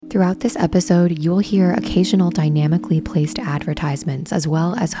Throughout this episode, you'll hear occasional dynamically placed advertisements as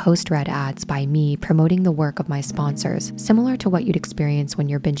well as host-read ads by me promoting the work of my sponsors, similar to what you'd experience when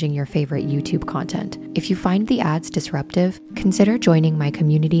you're binging your favorite YouTube content. If you find the ads disruptive, consider joining my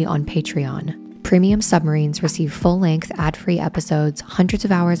community on Patreon. Premium Submarines receive full-length, ad-free episodes, hundreds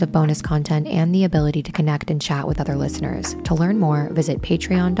of hours of bonus content, and the ability to connect and chat with other listeners. To learn more, visit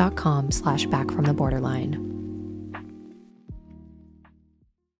patreon.com/backfromtheborderline.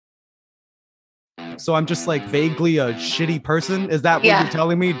 So I'm just like vaguely a shitty person? Is that what you're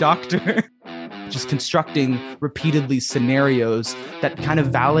telling me, doctor? Just constructing repeatedly scenarios that kind of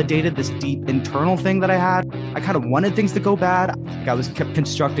validated this deep internal thing that I had. I kind of wanted things to go bad. I was kept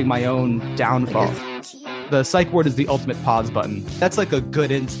constructing my own downfall. The psych ward is the ultimate pause button. That's like a good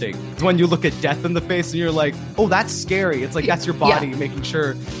instinct. It's when you look at death in the face and you're like, oh, that's scary. It's like, that's your body making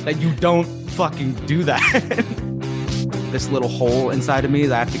sure that you don't fucking do that. This little hole inside of me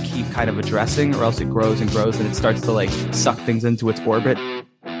that I have to keep kind of addressing, or else it grows and grows and it starts to like suck things into its orbit.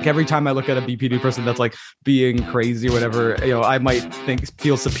 Every time I look at a BPD person that's like being crazy or whatever, I might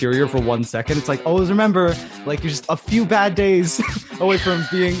feel superior for 1 second. It's like, always remember, like, you're just a few bad days away from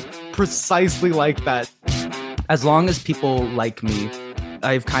being precisely like that. As long as people like me,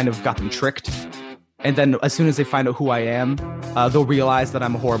 I've kind of got them tricked. And then as soon as they find out who I am, they'll realize that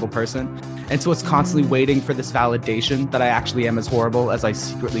I'm a horrible person. And so it's constantly waiting for this validation that I actually am as horrible as I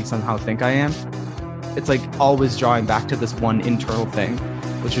secretly somehow think I am. It's like always drawing back to this one internal thing,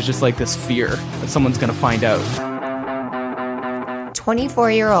 which is just like this fear that someone's going to find out.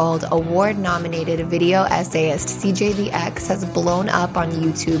 24-year-old award-nominated video essayist CJ the X has blown up on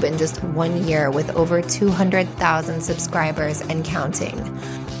YouTube in just 1 year with over 200,000 subscribers and counting.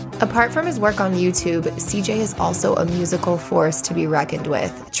 Apart from his work on YouTube, CJ is also a musical force to be reckoned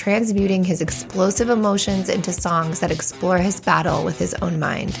with, transmuting his explosive emotions into songs that explore his battle with his own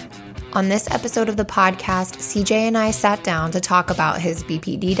mind. On this episode of the podcast, CJ and I sat down to talk about his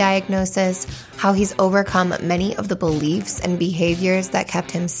BPD diagnosis, how he's overcome many of the beliefs and behaviors that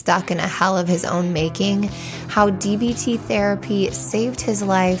kept him stuck in a hell of his own making, how DBT therapy saved his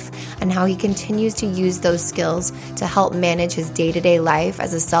life, and how he continues to use those skills to help manage his day-to-day life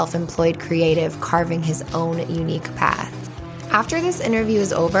as a self-employed creative, carving his own unique path. After this interview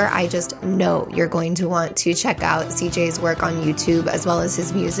is over, I just know you're going to want to check out CJ's work on YouTube as well as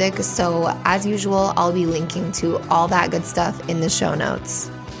his music. So as usual, I'll be linking to all that good stuff in the show notes.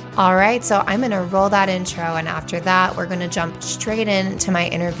 All right, so I'm going to roll that intro. And after that, we're going to jump straight into my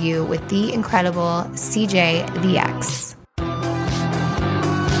interview with the incredible CJ the X.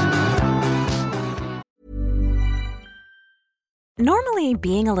 Normally,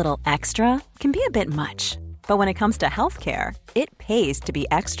 being a little extra can be a bit much. But when it comes to healthcare, it pays to be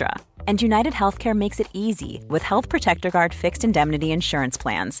extra. And United Healthcare makes it easy with Health Protector Guard fixed indemnity insurance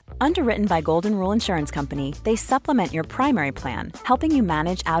plans. Underwritten by Golden Rule Insurance Company, they supplement your primary plan, helping you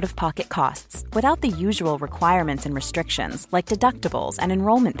manage out-of-pocket costs without the usual requirements and restrictions like deductibles and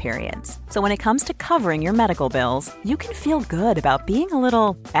enrollment periods. So when it comes to covering your medical bills, you can feel good about being a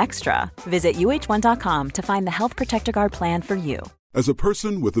little extra. Visit uh1.com to find the Health Protector Guard plan for you. As a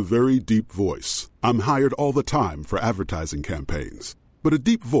person with a very deep voice, I'm hired all the time for advertising campaigns. But a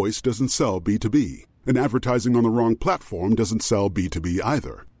deep voice doesn't sell B2B, and advertising on the wrong platform doesn't sell B2B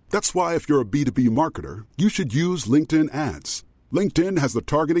either. That's why if you're a B2B marketer, you should use LinkedIn ads. LinkedIn has the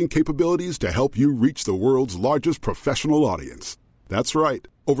targeting capabilities to help you reach the world's largest professional audience. That's right,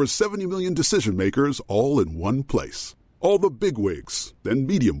 over 70 million decision makers all in one place. All the big wigs, then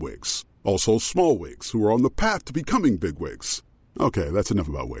medium wigs, also small wigs who are on the path to becoming big wigs. Okay, that's enough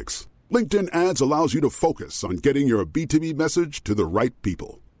about wigs. LinkedIn ads allows you to focus on getting your B2B message to the right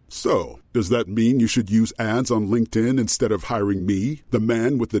people. So, does that mean you should use ads on LinkedIn instead of hiring me, the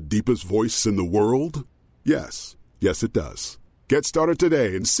man with the deepest voice in the world? Yes. Yes, it does. Get started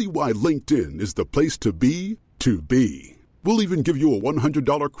today and see why LinkedIn is the place to be to be. We'll even give you a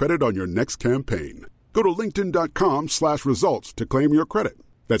 $100 credit on your next campaign. Go to linkedin.com/results to claim your credit.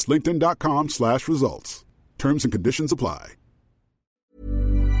 That's linkedin.com/results. Terms and conditions apply.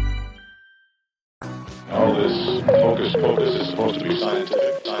 All this focus is supposed to be scientific.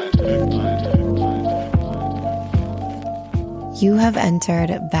 You have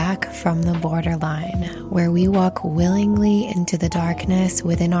entered Back from the Borderline, where we walk willingly into the darkness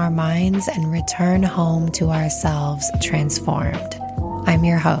within our minds and return home to ourselves transformed. I'm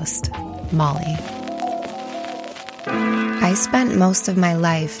your host, Molly. I spent most of my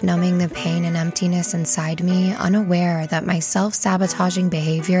life numbing the pain and emptiness inside me, unaware that my self-sabotaging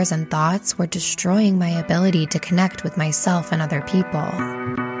behaviors and thoughts were destroying my ability to connect with myself and other people.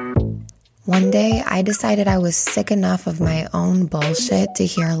 One day, I decided I was sick enough of my own bullshit to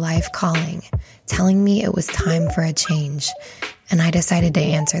hear life calling, telling me it was time for a change, and I decided to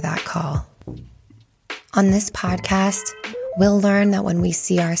answer that call. On this podcast, we'll learn that when we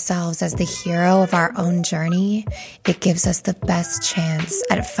see ourselves as the hero of our own journey, it gives us the best chance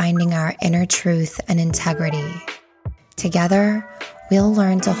at finding our inner truth and integrity. Together, we'll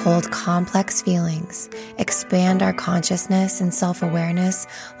learn to hold complex feelings, expand our consciousness and self-awareness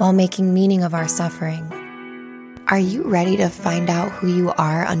while making meaning of our suffering. Are you ready to find out who you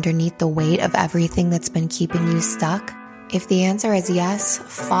are underneath the weight of everything that's been keeping you stuck? If the answer is yes,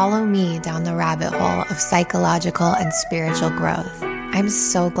 follow me down the rabbit hole of psychological and spiritual growth. I'm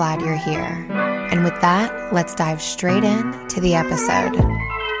so glad you're here. And with that, let's dive straight in to the episode.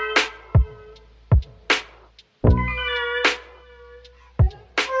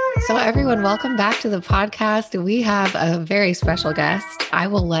 So everyone, welcome back to the podcast. We have a very special guest. I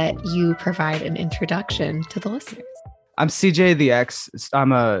will let you provide an introduction to the listeners. I'm CJ the X.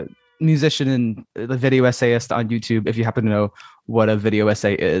 I'm a musician and the video essayist on YouTube. If you happen to know what a video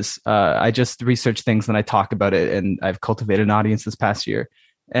essay is, I just research things and I talk about it, and I've cultivated an audience this past year.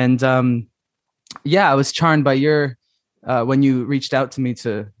 And I was charmed by your when you reached out to me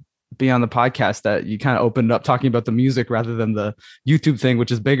to be on the podcast, that you kind of opened up talking about the music rather than the YouTube thing,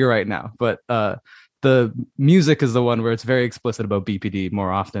 which is bigger right now. But the music is the one where it's very explicit about BPD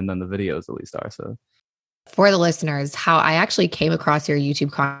more often than the videos at least are. So for the listeners, how I actually came across your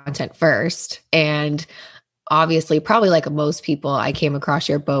YouTube content first, and obviously probably like most people, I came across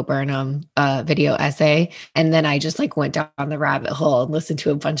your Bo Burnham video essay, and then I just like went down the rabbit hole and listened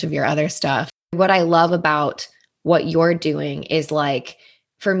to a bunch of your other stuff. What I love about what you're doing is, like,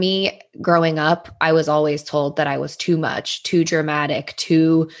 for me, growing up, I was always told that I was too much, too dramatic,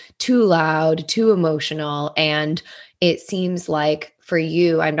 too loud, too emotional. And it seems like for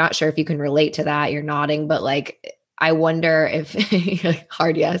you, I'm not sure if you can relate to that. You're nodding, but like, I wonder if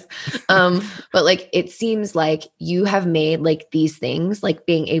hard yes. But like, it seems like you have made like these things, like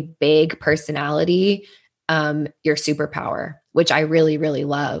being a big personality, your superpower, which I really, really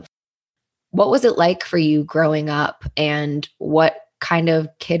love. What was it like for you growing up, and what kind of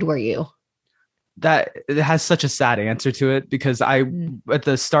kid were you? That it has such a sad answer to it, because at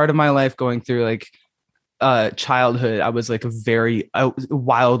the start of my life, going through like childhood, I was like a very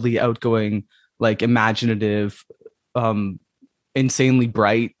wildly outgoing, like imaginative, insanely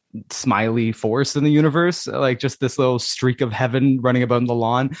bright, smiley force in the universe, like just this little streak of heaven running about on the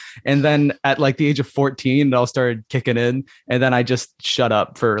lawn. And then at like the age of 14, it all started kicking in, and then I just shut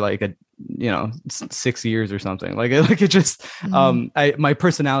up for like 6 years or something. Like it just my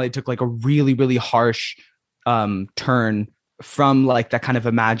personality took like a really, really harsh turn from like that kind of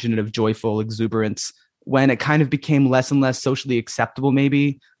imaginative, joyful exuberance, when it kind of became less and less socially acceptable,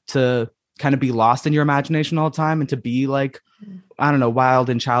 maybe, to kind of be lost in your imagination all the time and to be like, I don't know, wild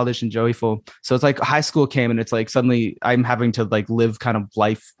and childish and joyful. So it's like high school came, and it's like suddenly I'm having to like live kind of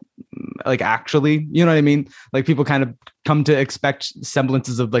life, like actually, you know what I mean? Like people kind of come to expect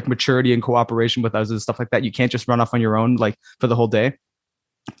semblances of like maturity and cooperation with us and stuff like that. You can't just run off on your own like for the whole day.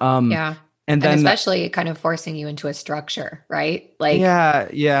 Yeah. And then especially kind of forcing you into a structure, right? Like,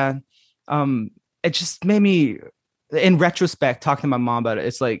 yeah. It just made me, in retrospect, talking to my mom about it,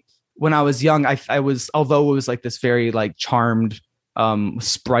 it's like when I was young, I was, although it was like this very like charmed,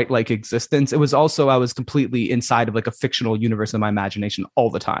 sprite-like existence, it was also, I was completely inside of like a fictional universe in my imagination all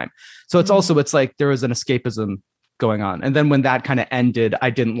the time. So it's also, it's like there was an escapism going on. And then when that kind of ended,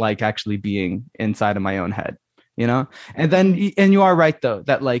 I didn't like actually being inside of my own head, you know? And then, and you are right though,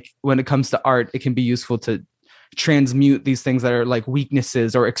 that like when it comes to art, it can be useful to transmute these things that are like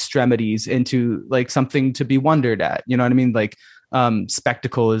weaknesses or extremities into like something to be wondered at. You know what I mean? Like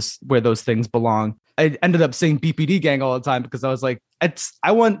spectacle is where those things belong. I ended up saying BPD gang all the time because I was like,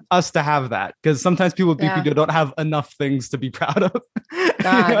 I want us to have that, because sometimes people with BPD don't have enough things to be proud of.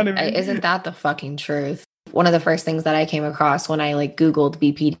 God, you know what I mean? Isn't that the fucking truth? One of the first things that I came across when I like Googled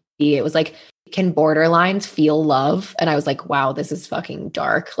BPD, it was like, can borderlines feel love? And I was like, wow, this is fucking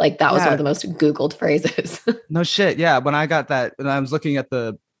dark. Like that was one of the most Googled phrases. No shit. Yeah. When I got that, and I was looking at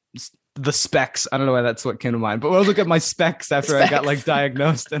the specs, I don't know why that's what came to mind, but when I was looking at my specs after I got like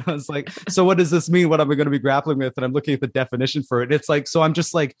diagnosed, and I was like, so what does this mean? What am I going to be grappling with? And I'm looking at the definition for it. It's like, so I'm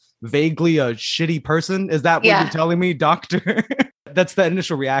just like vaguely a shitty person. Is that what you're telling me, doctor? That's the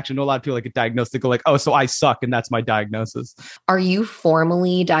initial reaction. A lot of people like get diagnosed. They go like, oh, so I suck. And that's my diagnosis. Are you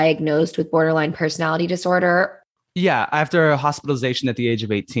formally diagnosed with borderline personality disorder? Yeah. After hospitalization at the age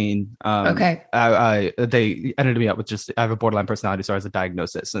of 18, they ended me up with just, I have a borderline personality disorder as a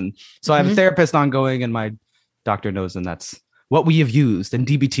diagnosis. And so I have a therapist ongoing, and my doctor knows, and that's what we have used. And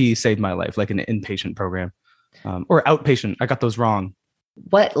DBT saved my life, like an inpatient program, or outpatient. I got those wrong.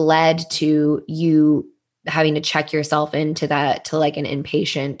 What led to you having to check yourself into that, to like an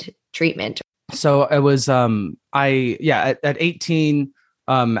inpatient treatment? So it was, at 18,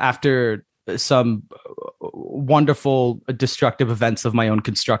 after some wonderful destructive events of my own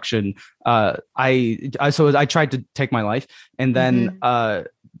construction, I tried to take my life, and then I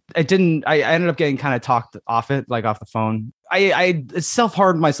ended up getting kind of talked off it, like off the phone. I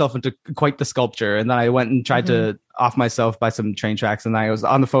self-harmed myself into quite the sculpture, and then I went and tried to off myself by some train tracks, and I was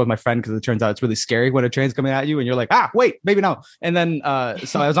on the phone with my friend because it turns out it's really scary when a train's coming at you and you're like, wait, maybe no. And then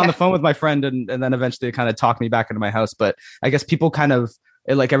so I was on the phone with my friend, and then eventually it kind of talked me back into my house. But I guess people kind of,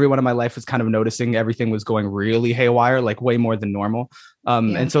 like everyone in my life was kind of noticing everything was going really haywire, like way more than normal.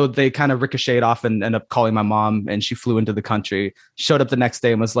 And so they kind of ricocheted off and ended up calling my mom, and she flew into the country, showed up the next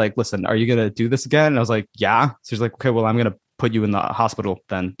day and was like, listen, are you going to do this again? And I was like, yeah. So she's like, okay, well, I'm going to put you in the hospital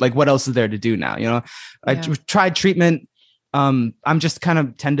then. Like, what else is there to do now? I tried treatment. I'm just kind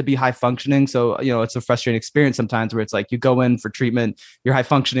of tend to be high functioning. So, it's a frustrating experience sometimes where it's like you go in for treatment, you're high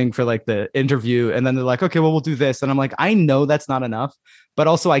functioning for like the interview, and then they're like, okay, well, we'll do this. And I'm like, I know that's not enough, but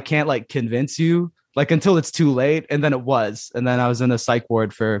also I can't like convince you like until it's too late. And then it was. And then I was in a psych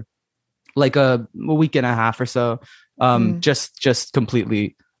ward for like a week and a half or so, just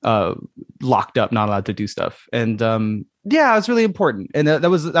completely locked up, not allowed to do stuff. And it was really important. And that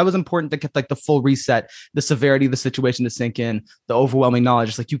was important to get like the full reset, the severity of the situation to sink in, the overwhelming knowledge.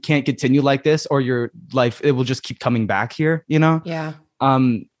 It's like, you can't continue like this or your life, it will just keep coming back here, Yeah.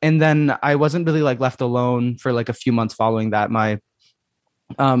 And then I wasn't really like left alone for like a few months following that. My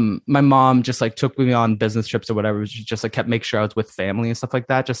mom just like took me on business trips or whatever. She just like kept making sure I was with family and stuff like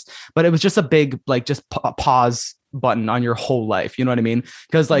that. But it was just a big, like, just pause button on your whole life. You know what I mean?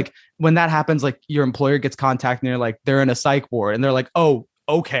 Because like when that happens, like your employer gets contacted and you're like, they're in a psych ward, and they're like, oh,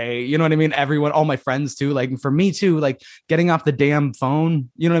 okay. You know what I mean? Everyone, all my friends too, like for me too, like getting off the damn phone,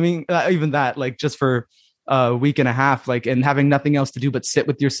 you know what I mean? Even that, like just for a week and a half, like, and having nothing else to do but sit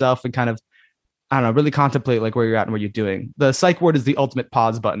with yourself and kind of, I don't know, really contemplate like where you're at and what you're doing. The psych ward is the ultimate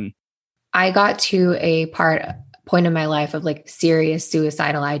pause button. I got to a point in my life of like serious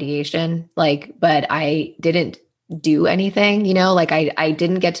suicidal ideation, like, but I didn't do anything, like I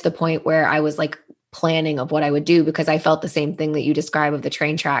didn't get to the point where I was like planning of what I would do, because I felt the same thing that you describe of the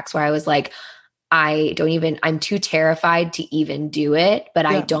train tracks, where I was like, I'm too terrified to even do it, but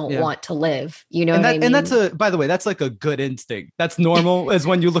I don't want to live. You know what I mean? And that's by the way, that's like a good instinct. That's normal is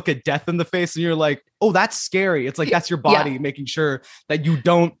when you look at death in the face and you're like, oh, that's scary. It's like, that's your body making sure that you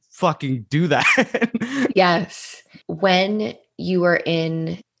don't fucking do that. Yes. When you were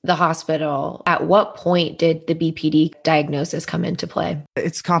in the hospital, at what point did the BPD diagnosis come into play?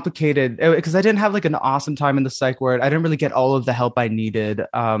 It's complicated because I didn't have like an awesome time in the psych ward. I didn't really get all of the help I needed.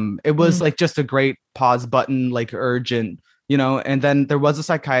 It was like just a great pause button, like urgent, and then there was a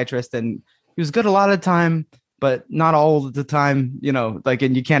psychiatrist, and he was good a lot of the time, but not all of the time, like,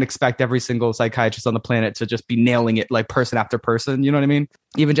 and you can't expect every single psychiatrist on the planet to just be nailing it like person after person. You know what I mean?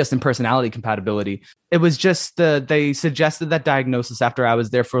 Even just in personality compatibility. It was just they suggested that diagnosis after I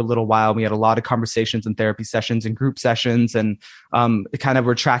was there for a little while. We had a lot of conversations and therapy sessions and group sessions, and kind of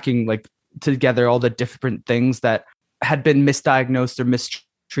were tracking like together all the different things that had been misdiagnosed or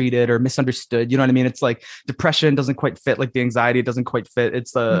mistreated or misunderstood. You know what I mean? It's like depression doesn't quite fit, like the anxiety doesn't quite fit.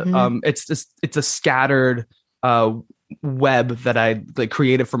 It's it's a scattered web that I like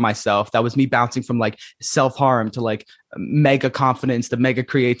created for myself. That was me bouncing from like self-harm to like mega confidence to mega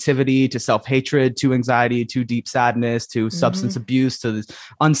creativity to self-hatred to anxiety to deep sadness to substance abuse to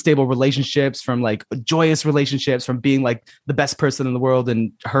unstable relationships, from like joyous relationships, from being like the best person in the world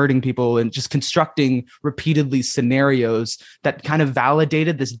and hurting people, and just constructing repeatedly scenarios that kind of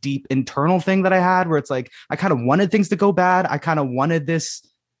validated this deep internal thing that I had, where it's like I kind of wanted things to go bad. I kind of wanted this.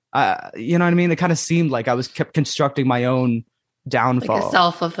 You know what I mean? It kind of seemed like I was kept constructing my own downfall, like a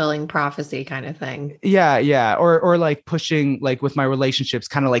self-fulfilling prophecy kind of thing. Yeah. Or like pushing, like with my relationships,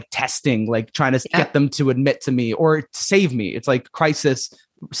 kind of like testing, like trying to get them to admit to me or save me. It's like crisis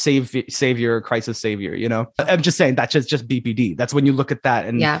savior, crisis savior. I'm just saying that's just BPD. That's when you look at that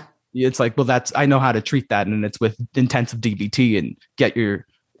and it's like, well, I know how to treat that, and it's with intensive DBT and get your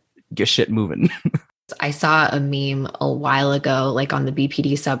shit moving. I saw a meme a while ago, like on the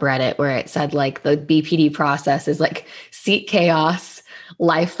BPD subreddit, where it said like the BPD process is like seek chaos,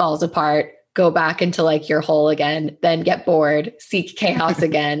 life falls apart, go back into like your hole again, then get bored, seek chaos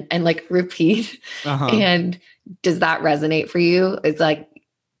again, and like repeat. And does that resonate for you? It's like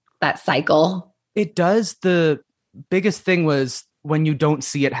that cycle. It does. The biggest thing was when you don't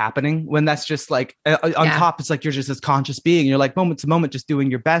see it happening, when that's just like on top, it's like you're just this conscious being. You're like moment to moment, just doing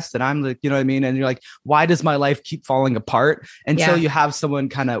your best. And I'm like, you know what I mean? And you're like, why does my life keep falling apart? Until you have someone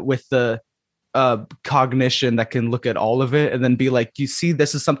kind of with the cognition that can look at all of it and then be like, you see,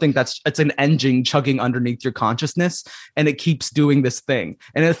 this is something it's an engine chugging underneath your consciousness, and it keeps doing this thing.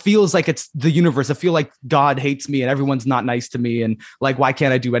 And it feels like it's the universe. I feel like God hates me and everyone's not nice to me. And like, why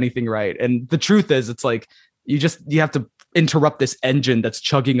can't I do anything right? And the truth is, it's like, you have to interrupt this engine that's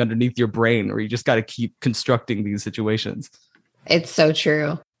chugging underneath your brain, or you just got to keep constructing these situations. It's so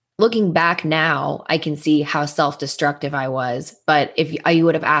true. Looking back now, I can see how self-destructive I was. But if you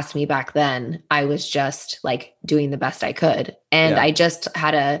would have asked me back then, I was just like doing the best I could. And I just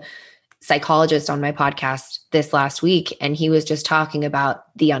had a psychologist on my podcast this last week, and he was just talking about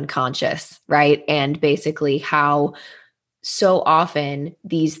the unconscious, right? And basically how so often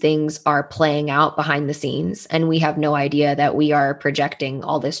these things are playing out behind the scenes, and we have no idea that we are projecting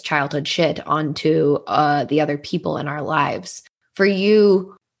all this childhood shit onto the other people in our lives. For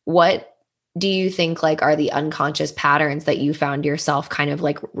you, what do you think like are the unconscious patterns that you found yourself kind of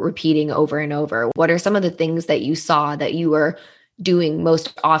like repeating over and over? What are some of the things that you saw that you were doing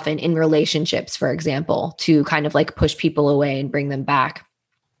most often in relationships, for example, to kind of like push people away and bring them back?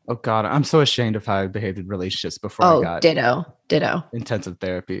 Oh God, I'm so ashamed of how I behaved in relationships before I got ditto intensive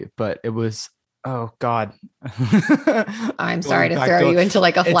therapy. But it was, oh God. I'm sorry to throw you into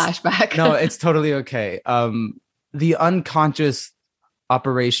like a flashback. No, it's totally okay. The unconscious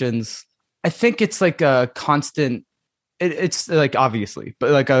operations, I think it's like a constant, it's like obviously, but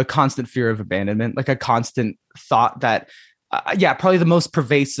like a constant fear of abandonment, like a constant thought that, probably the most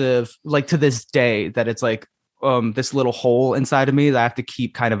pervasive, like to this day, that it's like, this little hole inside of me that I have to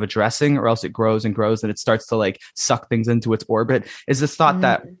keep kind of addressing, or else it grows and grows and it starts to like suck things into its orbit, is this thought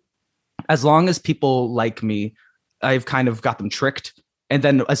that as long as people like me, I've kind of got them tricked. And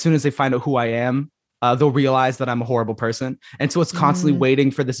then as soon as they find out who I am, they'll realize that I'm a horrible person. And so it's constantly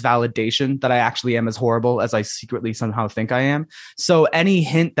waiting for this validation that I actually am as horrible as I secretly somehow think I am. So any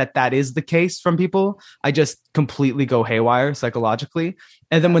hint that that is the case from people, I just completely go haywire psychologically.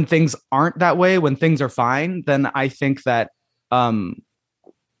 And then when things aren't that way, when things are fine, then I think that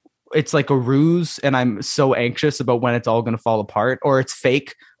it's like a ruse, and I'm so anxious about when it's all going to fall apart, or it's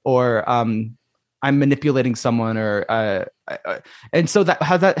fake, or I'm manipulating someone, or and so that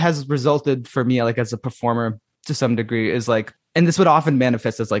how that has resulted for me, like as a performer to some degree, is like, and this would often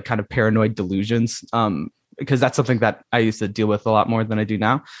manifest as like kind of paranoid delusions, because that's something that I used to deal with a lot more than I do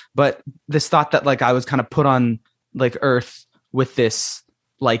now. But this thought that like I was kind of put on like earth with this,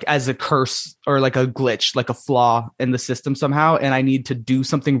 like as a curse or like a glitch, like a flaw in the system somehow, and I need to do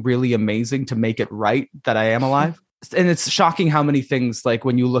something really amazing to make it right that I am alive. And it's shocking how many things, like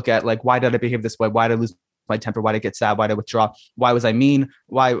when you look at like, why did I behave this way? Why did I lose my temper? Why did I get sad? Why did I withdraw? Why was I mean?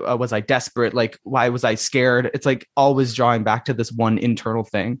 Why was I desperate? Like, why was I scared? It's like always drawing back to this one internal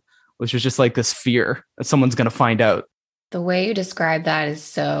thing, which was just like this fear that someone's going to find out. The way you describe that is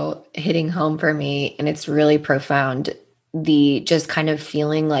so hitting home for me. And it's really profound. The just kind of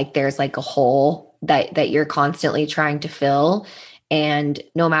feeling like there's like a hole that you're constantly trying to fill. And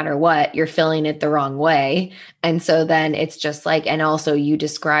no matter what, you're filling it the wrong way. And so then it's just like, and also you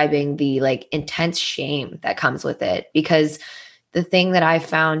describing the like intense shame that comes with it. Because the thing that I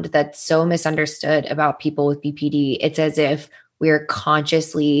found that's so misunderstood about people with BPD, it's as if we're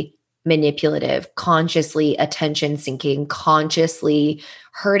consciously manipulative, consciously attention seeking, consciously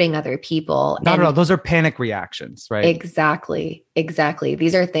hurting other people. Not at all. Those are panic reactions, right? Exactly.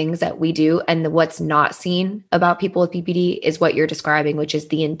 These are things that we do. And what's not seen about people with BPD is what you're describing, which is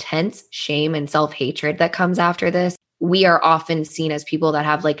the intense shame and self-hatred that comes after this. We are often seen as people that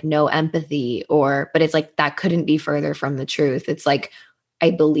have like no empathy, but it's like, that couldn't be further from the truth. It's like,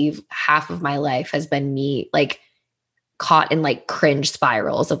 I believe half of my life has been me like caught in like cringe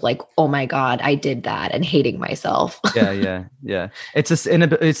spirals of like, oh my God, I did that, and hating myself. Yeah. It's this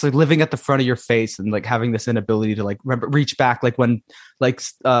it's like living at the front of your face and like having this inability to like reach back, like when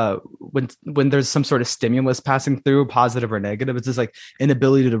there's some sort of stimulus passing through, positive or negative. It's just like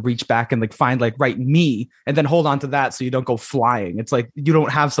inability to reach back and like find like me and then hold on to that so you don't go flying. It's like you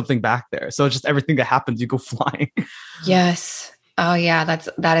don't have something back there. So it's just everything that happens, you go flying. Yes. Oh yeah,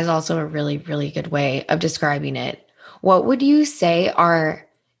 that is also a really, really good way of describing it. What would you say are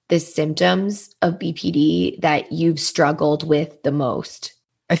the symptoms of BPD that you've struggled with the most?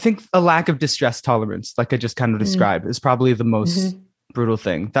 I think a lack of distress tolerance, like I just kind of described, is probably the most brutal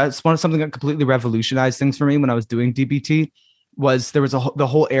thing. That's something that completely revolutionized things for me when I was doing DBT. Was there was the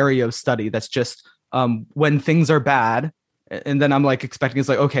whole area of study that's just when things are bad And then I'm like expecting, it's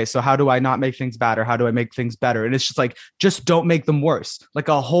like, okay, so how do I not make things bad, or how do I make things better? And it's just like, just don't make them worse. Like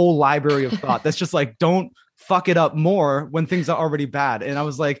a whole library of thought that's just like, don't fuck it up more when things are already bad. And I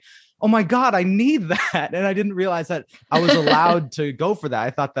was like, oh my God, I need that. And I didn't realize that I was allowed to go for that.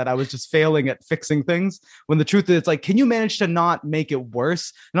 I thought that I was just failing at fixing things, when the truth is, it's like, can you manage to not make it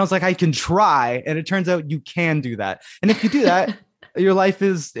worse? And I was like, I can try. And it turns out you can do that. And if you do that, your life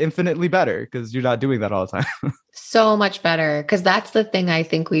is infinitely better because you're not doing that all the time. So much better. Because that's the thing I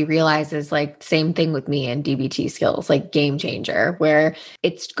think we realize is like same thing with me and DBT skills, like game changer, where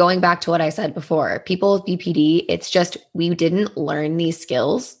it's going back to what I said before. People with BPD, it's just we didn't learn these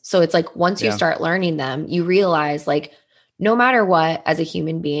skills. So it's like once you start learning them, you realize like no matter what, as a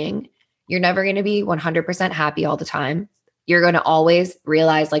human being, you're never going to be 100% happy all the time. You're going to always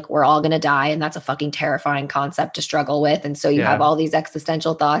realize like we're all going to die. And that's a fucking terrifying concept to struggle with. And so you have all these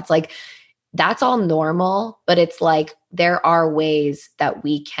existential thoughts, like that's all normal, but it's like, there are ways that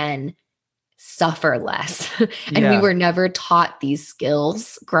we can suffer less. And we were never taught these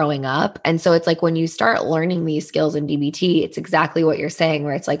skills growing up. And so it's like, when you start learning these skills in DBT, it's exactly what you're saying,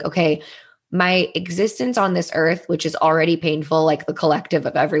 where it's like, okay, my existence on this earth, which is already painful, like the collective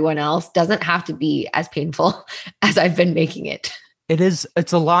of everyone else, doesn't have to be as painful as I've been making it. It's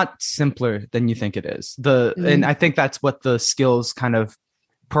a lot simpler than you think it is. And I think that's what the skills kind of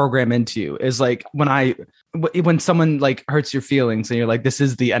program into you, is like when someone like hurts your feelings and you're like, this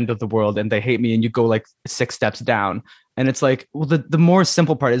is the end of the world and they hate me, and you go like 6 steps down, and it's like, well, the more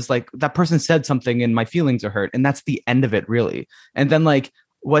simple part is like, that person said something and my feelings are hurt, and that's the end of it, really. And then like,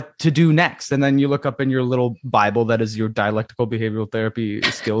 what to do next? And then you look up in your little Bible that is your dialectical behavioral therapy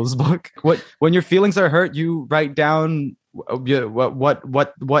skills book. When your feelings are hurt, you write down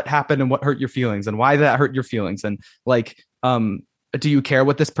what happened and what hurt your feelings and why that hurt your feelings. And like, do you care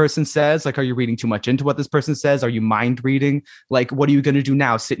what this person says? Like, are you reading too much into what this person says? Are you mind reading? Like, what are you going to do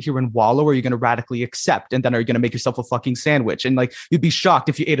now? Sit here and wallow? Or are you going to radically accept? And then are you going to make yourself a fucking sandwich? And like, you'd be shocked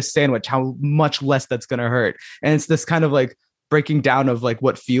if you ate a sandwich, how much less that's going to hurt. And it's this kind of like breaking down of like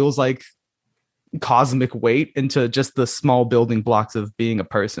what feels like cosmic weight into just the small building blocks of being a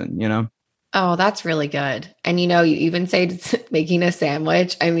person, you know? Oh, that's really good. And you know, you even say making a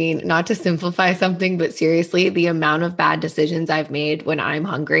sandwich. I mean, not to simplify something, but seriously, the amount of bad decisions I've made when I'm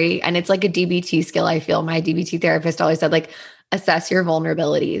hungry, and it's like a DBT skill. I feel my DBT therapist always said, like, assess your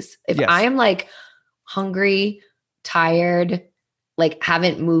vulnerabilities. If I am like hungry, tired, like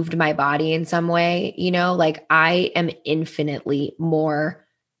haven't moved my body in some way, you know, like I am infinitely more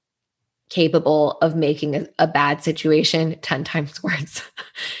capable of making a bad situation 10 times worse.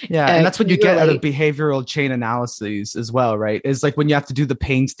 Yeah. And that's what you get out of behavioral chain analyses as well, right? Is like when you have to do the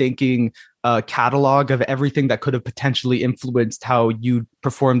painstaking catalog of everything that could have potentially influenced how you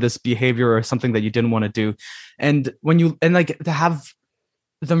perform this behavior or something that you didn't want to do. And like to have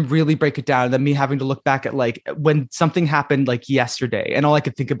them really break it down, and then me having to look back at like when something happened like yesterday, and all I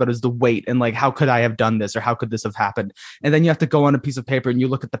could think about is the weight and like, how could I have done this, or how could this have happened? And then you have to go on a piece of paper and you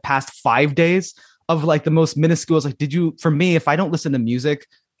look at the past 5 days of like the most minuscule, like, for me, if I don't listen to music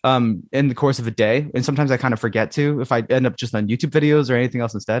in the course of a day, and sometimes I kind of forget to, if I end up just on YouTube videos or anything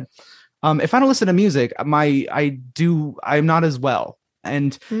else instead, if I don't listen to music, I'm not as well.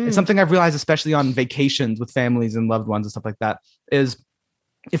 And it's something I've realized, especially on vacations with families and loved ones and stuff like that, is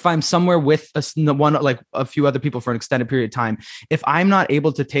if I'm somewhere with a few other people for an extended period of time, if I'm not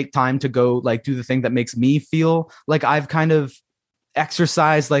able to take time to go like do the thing that makes me feel like I've kind of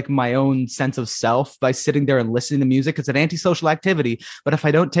exercised like my own sense of self by sitting there and listening to music, it's an antisocial activity. But if I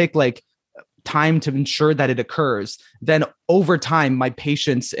don't take like time to ensure that it occurs, then over time, my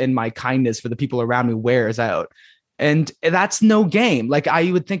patience and my kindness for the people around me wears out. And that's no game. Like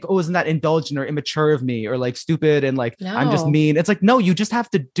I would think, oh, isn't that indulgent or immature of me, or like stupid and like I'm just mean. It's like, no, you just have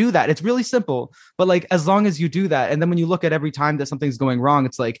to do that. It's really simple. But like, as long as you do that, and then when you look at every time that something's going wrong,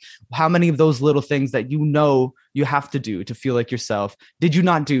 it's like, how many of those little things that you have to do to feel like yourself did you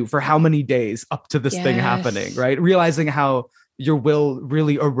not do for how many days up to this thing happening, right? Realizing how your will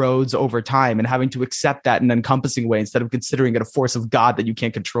really erodes over time and having to accept that in an encompassing way instead of considering it a force of God that you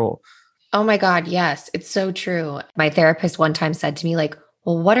can't control. Oh my God. Yes. It's so true. My therapist one time said to me like,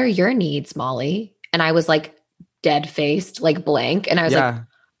 well, what are your needs, Molly? And I was like dead faced, like blank. And I was like,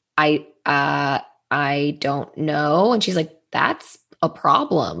 I don't know. And she's like, that's a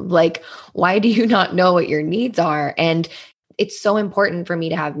problem. Like, why do you not know what your needs are? And it's so important for me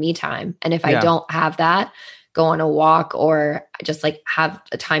to have me time. And if I don't have that, go on a walk or just like have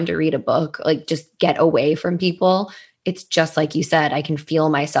a time to read a book, like just get away from people. It's just like you said, I can feel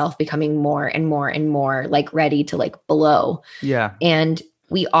myself becoming more and more and more like ready to like blow. Yeah. And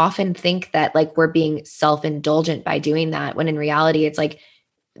we often think that like we're being self-indulgent by doing that, when in reality, it's like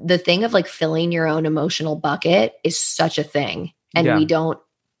the thing of like filling your own emotional bucket is such a thing. And we don't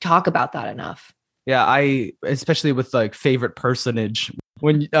talk about that enough. Yeah, especially with like favorite personage,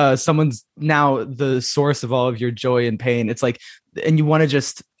 when someone's now the source of all of your joy and pain, it's like, and you want to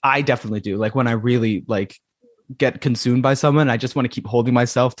just, I definitely do. Like when I really like get consumed by someone, I just want to keep holding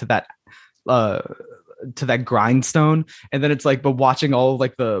myself to that grindstone. And then it's like, but watching all of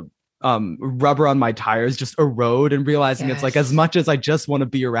like the rubber on my tires just erode and realizing it's like, as much as I just want to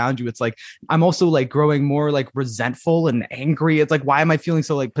be around you, it's like I'm also like growing more like resentful and angry. It's like, why am I feeling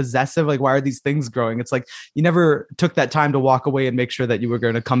so like possessive? Like, why are these things growing? It's like you never took that time to walk away and make sure that you were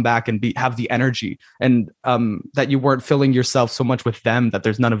going to come back and have the energy, and that you weren't filling yourself so much with them that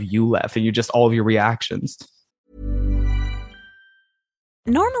there's none of you left and you just all of your reactions.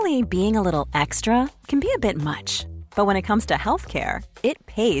 Normally, being a little extra can be a bit much. But when it comes to healthcare, it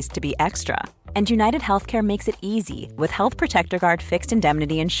pays to be extra. And United Healthcare makes it easy with Health Protector Guard fixed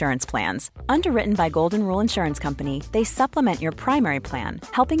indemnity insurance plans. Underwritten by Golden Rule Insurance Company, they supplement your primary plan,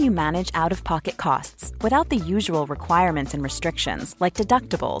 helping you manage out-of-pocket costs without the usual requirements and restrictions like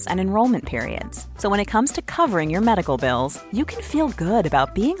deductibles and enrollment periods. So when it comes to covering your medical bills, you can feel good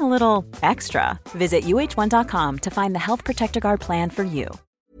about being a little extra. Visit uh1.com to find the Health Protector Guard plan for you.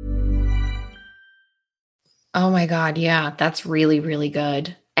 Oh my God. Yeah, that's really, really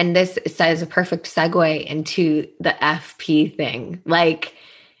good. And this is a perfect segue into the FP thing. Like,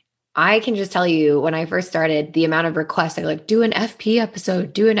 I can just tell you, when I first started, the amount of requests, I like, do an FP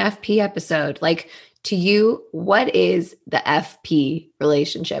episode, do an FP episode. Like, to you, what is the FP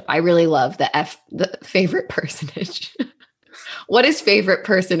relationship? I really love the favorite personage. What is favorite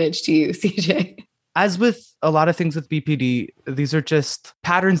personage to you, CJ? As with a lot of things with BPD, these are just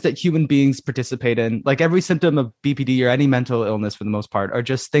patterns that human beings participate in. Like every symptom of BPD or any mental illness, for the most part, are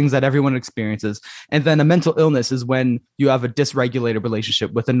just things that everyone experiences. And then a mental illness is when you have a dysregulated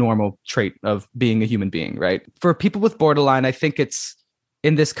relationship with a normal trait of being a human being, right? For people with borderline, I think it's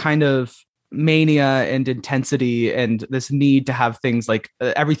in this kind of mania and intensity and this need to have things like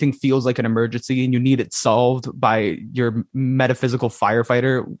everything feels like an emergency and you need it solved by your metaphysical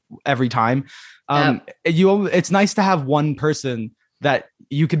firefighter every time. It's nice to have one person that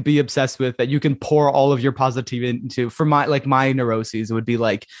you could be obsessed with, that you can pour all of your positivity into. For my neuroses, it would be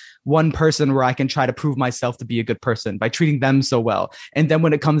like one person where I can try to prove myself to be a good person by treating them so well. And then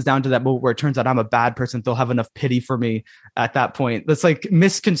when it comes down to that moment where it turns out I'm a bad person, they'll have enough pity for me at that point. That's like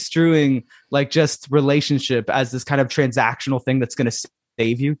misconstruing like just relationship as this kind of transactional thing that's going to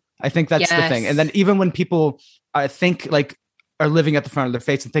save you. I think that's the thing. And then even when people think like are living at the front of their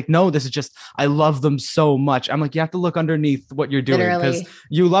face and think, no, this is just, I love them so much. I'm like, you have to look underneath what you're doing because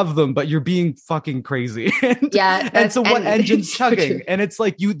you love them, but you're being fucking crazy. And so what engine's chugging? And it's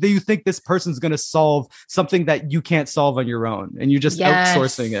like, you think this person's going to solve something that you can't solve on your own. And you're just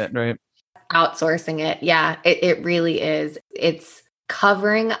outsourcing it, right? Outsourcing it. Yeah, it really is. It's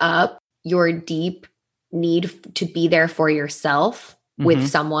covering up your deep need to be there for yourself with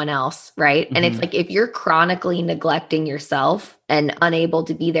someone else, right? And it's like, if you're chronically neglecting yourself and unable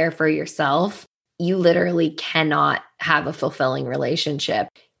to be there for yourself, you literally cannot have a fulfilling relationship.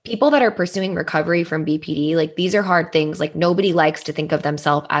 People that are pursuing recovery from BPD, like these are hard things. Like nobody likes to think of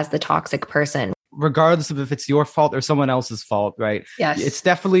themselves as the toxic person. Regardless of if it's your fault or someone else's fault, right? Yes. It's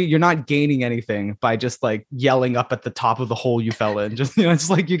definitely, you're not gaining anything by just like yelling up at the top of the hole you fell in. Just, it's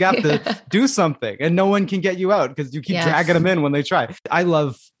like you got to do something and no one can get you out because you keep dragging them in when they try. I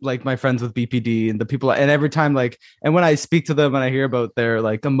love like my friends with BPD and the people, and every time like, and when I speak to them and I hear about their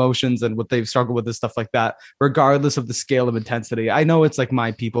like emotions and what they've struggled with and stuff like that, regardless of the scale of intensity, I know it's like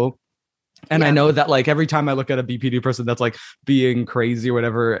my people. And I know that like every time I look at a BPD person that's like being crazy or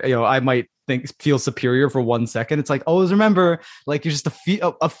whatever, I might feel superior for 1 second. It's like, always remember, like you're just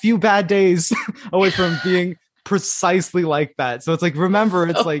a few bad days away from being precisely like that. So it's like, remember,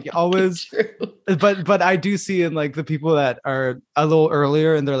 it's like always, but I do see in like the people that are a little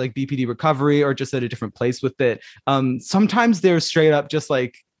earlier in their like BPD recovery or just at a different place with it. Sometimes they're straight up just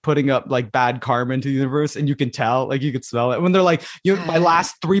like putting up like bad karma into the universe, and you can tell, like you could smell it when they're like, my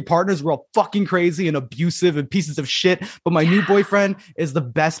last 3 partners were all fucking crazy and abusive and pieces of shit, but my new boyfriend is the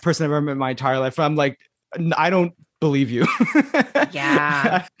best person I've ever met in my entire life. I'm like, I don't believe you.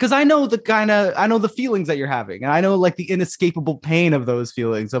 Because I know the feelings that you're having, and I know like the inescapable pain of those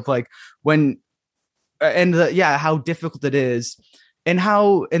feelings of like when how difficult it is, and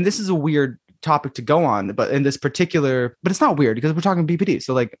this is a weird topic to go on, but in this particular, but it's not weird because we're talking BPD.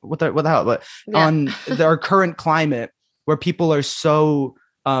 So like what the hell, but on our current climate where people are so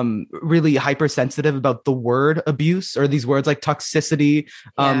really hypersensitive about the word abuse or these words like toxicity.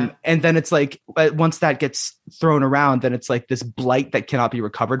 And then it's like, once that gets thrown around, then it's like this blight that cannot be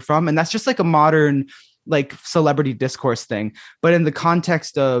recovered from. And that's just like a modern like celebrity discourse thing. But in the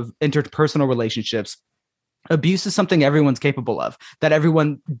context of interpersonal relationships, abuse is something everyone's capable of, that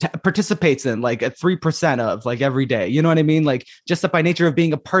everyone participates in like at 3% of like every day. You know what I mean? Like just by nature of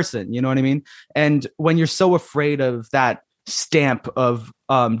being a person, you know what I mean? And when you're so afraid of that stamp of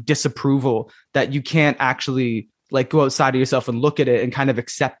disapproval that you can't actually like go outside of yourself and look at it and kind of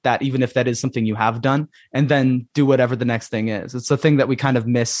accept that, even if that is something you have done, and then do whatever the next thing is. It's a thing that we kind of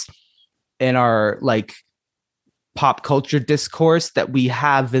miss in our like pop culture discourse that we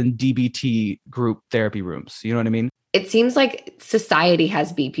have in DBT group therapy rooms. You know what I mean? It seems like society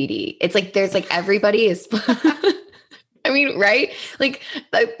has BPD. It's like there's like everybody is I mean, right? Like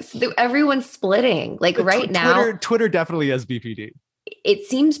everyone's splitting. Like right now, Twitter definitely has BPD. It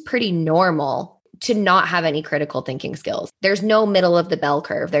seems pretty normal to not have any critical thinking skills. There's no middle of the bell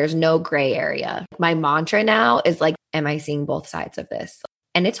curve. There's no gray area. My mantra now is like, am I seeing both sides of this?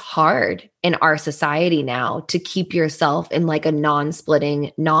 And it's hard in our society now to keep yourself in like a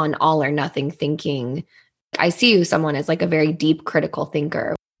non-splitting, non-all or nothing thinking. I see you, someone as like a very deep critical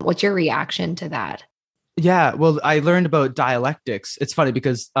thinker. What's your reaction to that? Yeah, well, I learned about dialectics. It's funny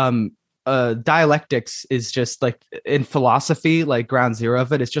because dialectics is just like in philosophy, like ground zero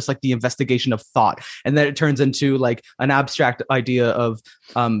of it. It's just like the investigation of thought. And then it turns into like an abstract idea of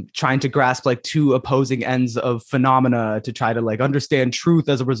trying to grasp like two opposing ends of phenomena to try to like understand truth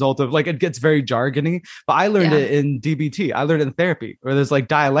as a result of like, it gets very jargony. But I learned it in DBT. I learned it in therapy, where there's like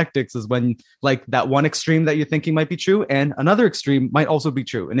dialectics is when like that one extreme that you're thinking might be true and another extreme might also be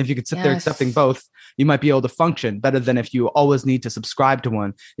true. And if you could sit there accepting both, you might be able to function better than if you always need to subscribe to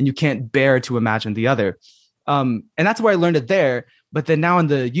one and you can't bear to imagine the other. And that's where I learned it there. But then now on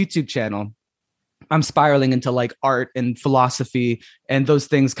the YouTube channel, I'm spiraling into like art and philosophy, and those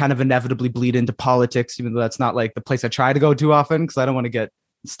things kind of inevitably bleed into politics, even though that's not like the place I try to go too often because I don't want to get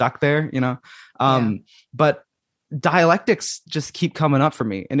stuck there, you know? But dialectics just keep coming up for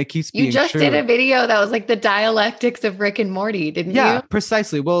me, and it keeps being You just true. did a video that was like the dialectics of Rick and Morty, didn't you? Yeah,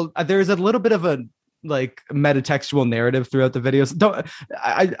 precisely. Well, there's a little bit of a like metatextual narrative throughout the videos.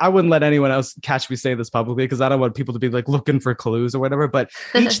 I wouldn't let anyone else catch me say this publicly because I don't want people to be like looking for clues or whatever, but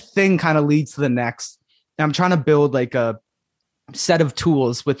each thing kind of leads to the next. And I'm trying to build like a set of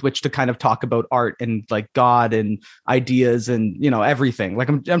tools with which to kind of talk about art and like God and ideas and, you know, everything. Like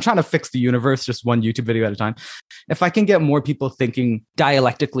I'm trying to fix the universe just one YouTube video at a time. If I can get more people thinking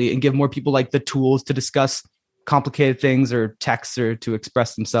dialectically and give more people like the tools to discuss complicated things or texts or to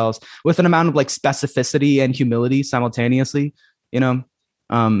express themselves with an amount of like specificity and humility simultaneously, you know?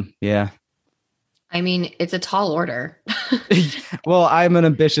 Yeah. I mean, it's a tall order. Well, I'm an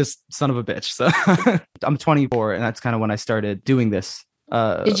ambitious son of a bitch. So I'm 24 and that's kind of when I started doing this.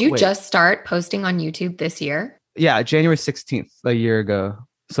 Did you just start posting on YouTube this year? Yeah. January 16th, a year ago.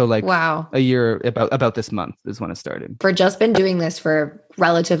 So like a year about this month is when it started. For just been doing this for a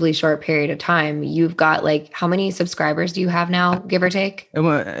relatively short period of time, you've got like, how many subscribers do you have now, give or take? It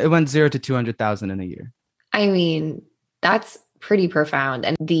went 0 to 200,000 in a year. I mean, that's pretty profound.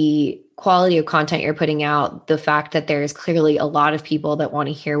 And the quality of content you're putting out, the fact that there's clearly a lot of people that want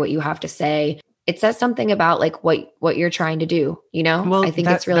to hear what you have to say, it says something about like what you're trying to do, you know? Well, I think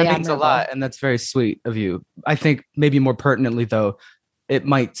it's really that means a lot, and that's very sweet of you. I think maybe more pertinently though, it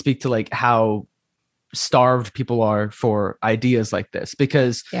might speak to like how starved people are for ideas like this,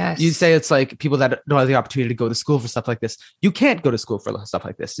 because you say it's like people that don't have the opportunity to go to school for stuff like this. You can't go to school for stuff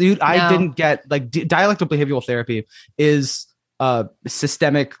like this. I didn't get like dialectical behavioral therapy is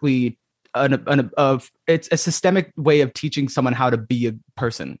systemically it's a systemic way of teaching someone how to be a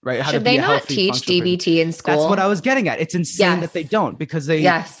person, right? How Should to be they not teach DBT in school? That's what I was getting at. It's insane that they don't, because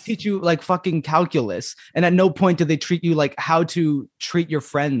they teach you like fucking calculus, and at no point do they treat you like how to treat your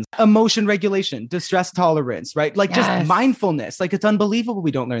friends, emotion regulation, distress tolerance, right? Like just mindfulness. Like it's unbelievable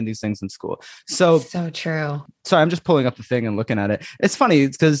we don't learn these things in school. So true. Sorry, I'm just pulling up the thing and looking at it. It's funny.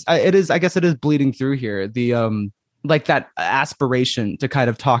 It's because I guess it is bleeding through here. The like that aspiration to kind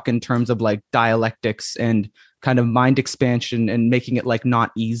of talk in terms of like dialectics and kind of mind expansion and making it like not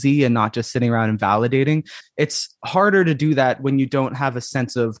easy and not just sitting around and validating. It's harder to do that when you don't have a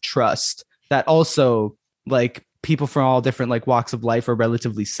sense of trust that also like people from all different like walks of life are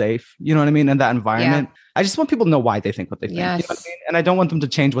relatively safe. You know what I mean? In that environment. Yeah. I just want people to know why they think what they think. Yes. You know what I mean? And I don't want them to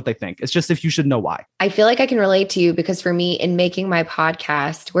change what they think. It's just if you should know why. I feel like I can relate to you because for me in making my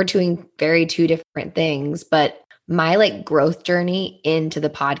podcast, we're doing two different things, but my like growth journey into the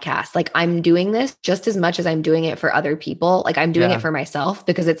podcast. Like I'm doing this just as much as I'm doing it for other people. Like I'm doing it for myself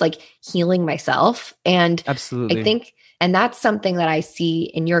because it's like healing myself. And absolutely. I think, and that's something that I see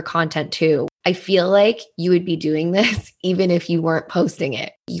in your content too. I feel like you would be doing this even if you weren't posting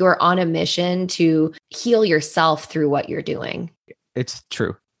it. You're on a mission to heal yourself through what you're doing. It's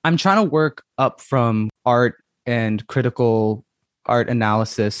true. I'm trying to work up from art and critical art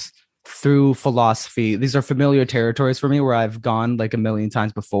analysis through philosophy. These are familiar territories for me where I've gone like a million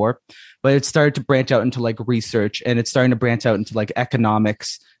times before, but it started to branch out into like research, and it's starting to branch out into like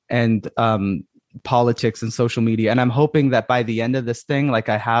economics and politics and social media. And I'm hoping that by the end of this thing, like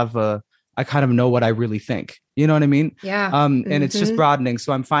I kind of know what I really think. You know what I mean? Yeah. And it's just broadening.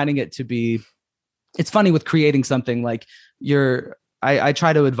 So I'm finding it to be, it's funny with creating something like I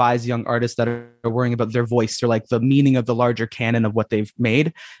try to advise young artists that are worrying about their voice or like the meaning of the larger canon of what they've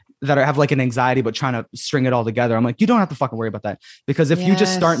made, that have like an anxiety, but trying to string it all together. I'm like, you don't have to fucking worry about that, because if you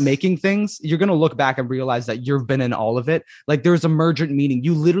just start making things, you're going to look back and realize that you've been in all of it. Like there's emergent meaning.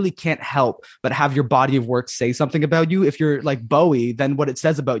 You literally can't help but have your body of work say something about you. If you're like Bowie, then what it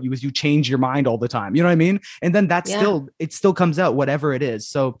says about you is you change your mind all the time. You know what I mean? And then it still comes out, whatever it is.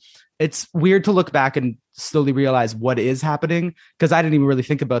 So it's weird to look back and slowly realize what is happening, because I didn't even really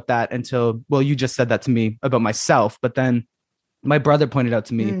think about that until, well, you just said that to me about myself. But then my brother pointed out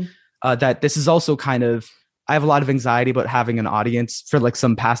to me that this is also kind of, I have a lot of anxiety about having an audience for like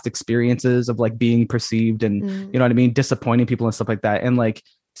some past experiences of like being perceived and, you know what I mean, disappointing people and stuff like that. And like,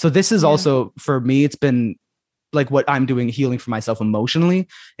 so this is also for me, it's been like what I'm doing, healing for myself emotionally,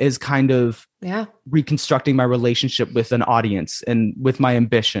 is kind of reconstructing my relationship with an audience and with my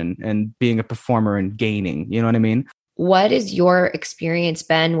ambition and being a performer and gaining, you know what I mean? What has your experience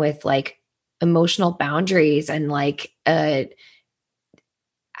been with like emotional boundaries and like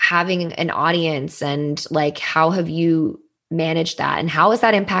having an audience, and like how have you managed that, and how has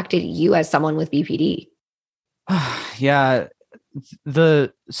that impacted you as someone with BPD? Yeah,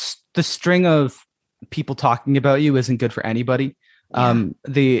 the string of people talking about you isn't good for anybody.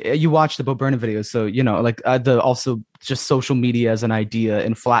 You watch the Bo Burnham videos, so you know, like also just social media as an idea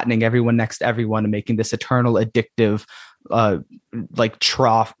and flattening everyone next to everyone and making this eternal addictive like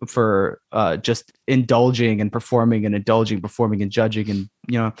trough for just indulging and performing and indulging, performing and judging. And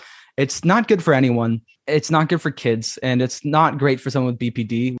you know, it's not good for anyone. It's not good for kids, and it's not great for someone with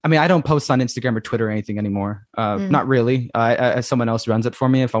BPD. I mean, I don't post on Instagram or Twitter or anything anymore. Not really. Someone else runs it for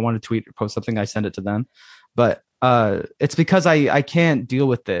me. If I want to tweet or post something, I send it to them. But it's because I can't deal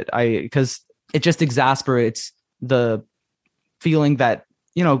with it. Because it just exasperates the feeling that,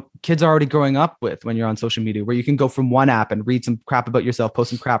 you know, kids are already growing up with when you're on social media, where you can go from one app and read some crap about yourself,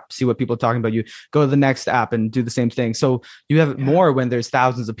 post some crap, see what people are talking about you, go to the next app and do the same thing. So you have more when there's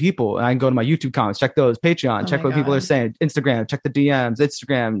thousands of people. And I can go to my YouTube comments, check those, Patreon, check what people are saying, Instagram, check the DMs,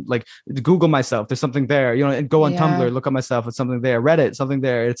 Instagram, like Google myself, there's something there, you know, and go on Tumblr, look up myself, it's something there, Reddit, something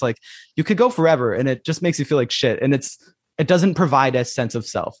there. It's like, you could go forever and it just makes you feel like shit. And it doesn't provide a sense of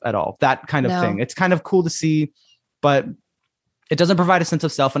self at all. That kind of thing. It's kind of cool to see, but it doesn't provide a sense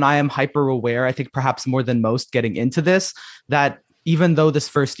of self. And I am hyper aware, I think perhaps more than most getting into this, that even though this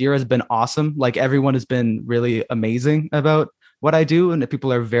first year has been awesome, like everyone has been really amazing about what I do. And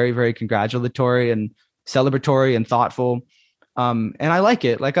people are very, very congratulatory and celebratory and thoughtful. And I like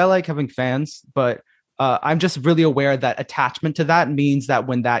it. Like I like having fans, but I'm just really aware that attachment to that means that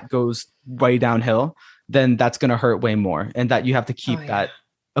when that goes way downhill, then that's going to hurt way more. And that you have to keep that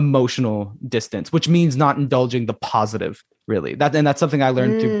emotional distance, which means not indulging the positive, really. That's something I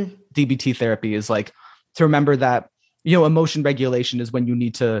learned through DBT therapy, is like to remember that, you know, emotion regulation is when you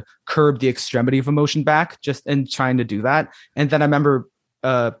need to curb the extremity of emotion back, just in trying to do that. And then I remember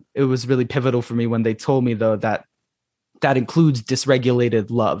it was really pivotal for me when they told me, though, that includes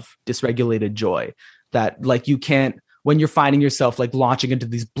dysregulated love, dysregulated joy, that like you can't, when you're finding yourself like launching into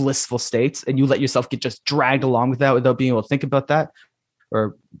these blissful states and you let yourself get just dragged along with that without being able to think about that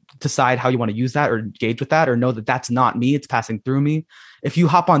or decide how you want to use that or engage with that or know that that's not me, it's passing through me. If you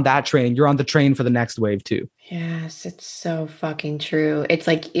hop on that train, you're on the train for the next wave too. Yes, it's so fucking true. It's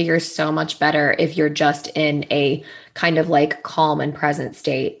like you're so much better if you're just in a kind of like calm and present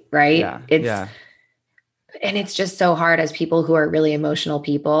state, right? And it's just so hard as people who are really emotional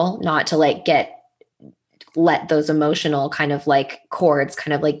people not to like let those emotional kind of like cords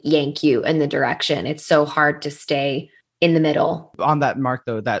kind of like yank you in the direction. It's so hard to stay in the middle. On that mark,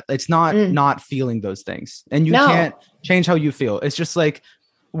 though, that it's not feeling those things, and you can't change how you feel. It's just like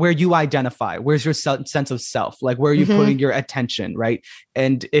where you identify, where's your sense of self, like where are you putting your attention, right?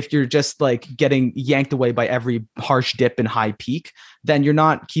 And if you're just like getting yanked away by every harsh dip and high peak, then you're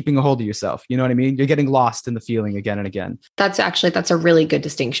not keeping a hold of yourself. You know what I mean? You're getting lost in the feeling again and again. That's a really good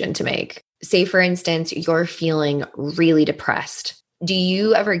distinction to make. Say, for instance, you're feeling really depressed. Do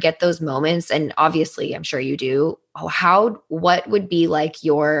you ever get those moments? And obviously, I'm sure you do. What would be like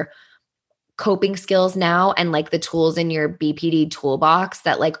your coping skills now and like the tools in your BPD toolbox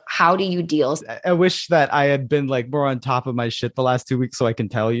that like, how do you deal? I wish that I had been like more on top of my shit the last 2 weeks so I can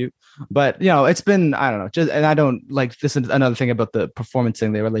tell you, but you know, it's been, I don't know, just, and I don't like, this is another thing about the performance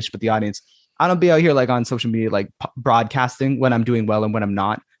thing, the relationship with the audience. I don't be out here like on social media, like broadcasting when I'm doing well and when I'm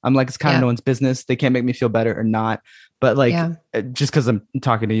not. I'm like, it's kind of no one's business. They can't make me feel better or not. But like, just because I'm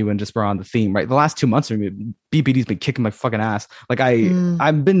talking to you and just we're on the theme, right? The last 2 months for me, BPD's been kicking my fucking ass. Like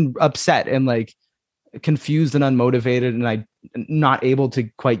I've been upset and like confused and unmotivated, and I'm not able to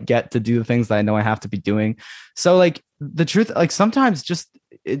quite get to do the things that I know I have to be doing. So like the truth, like sometimes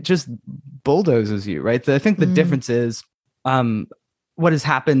it just bulldozes you, right? I think the difference is, what has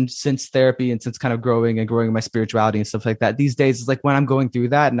happened since therapy and since kind of growing my spirituality and stuff like that these days is like when I'm going through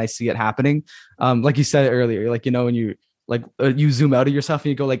that and I see it happening, like you said earlier, like, you know, when you like you zoom out of yourself and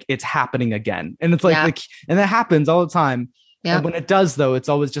you go like, it's happening again. And it's like, and that happens all the time. Yeah. And when it does, though, it's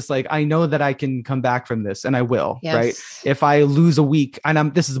always just like, I know that I can come back from this, and I will, right? If I lose a week,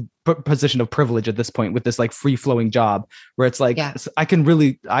 and this is a position of privilege at this point with this like free flowing job where it's like, I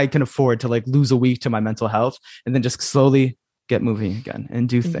can afford to like lose a week to my mental health and then just slowly get moving again and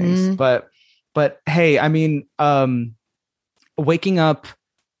do things. But hey, I mean, waking up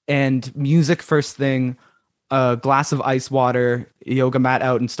and music first thing, a glass of ice water, yoga mat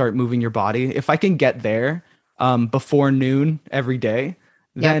out, and start moving your body. If I can get there before noon every day,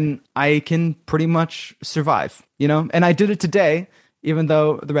 then I can pretty much survive, you know? And I did it today, even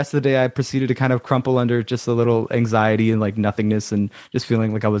though the rest of the day I proceeded to kind of crumple under just a little anxiety and like nothingness and just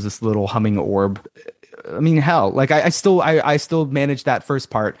feeling like I was this little humming orb. I mean, hell, like I still managed that first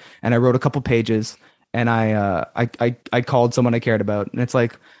part, and I wrote a couple pages, and I called someone I cared about, and it's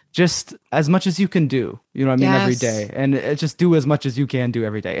like, just as much as you can do, you know what I mean, every day, and just do as much as you can do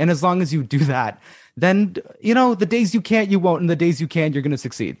every day. And as long as you do that, then, you know, the days you can't, you won't, and the days you can, you're going to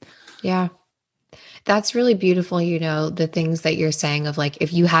succeed. Yeah. That's really beautiful. You know, the things that you're saying of like,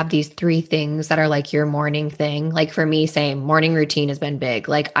 if you have these 3 things that are like your morning thing, like for me, same morning routine has been big.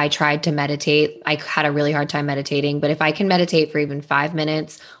 Like I tried to meditate. I had a really hard time meditating, but if I can meditate for even 5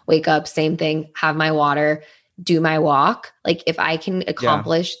 minutes, wake up, same thing, have my water, do my walk. Like if I can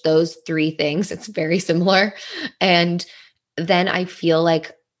accomplish those 3 things, it's very similar. And then I feel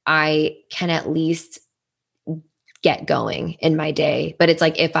like I can at least get going in my day. But it's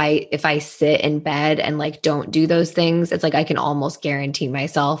like, if I sit in bed and like don't do those things, it's like, I can almost guarantee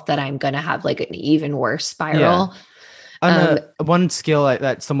myself that I'm going to have like an even worse spiral. One skill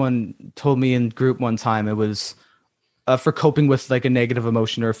that someone told me in group one time, it was for coping with like a negative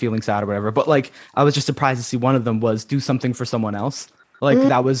emotion or feeling sad or whatever. But like, I was just surprised to see one of them was do something for someone else. Like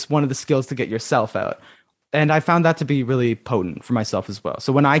that was one of the skills to get yourself out. And I found that to be really potent for myself as well.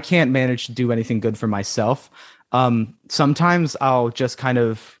 So when I can't manage to do anything good for myself, sometimes I'll just kind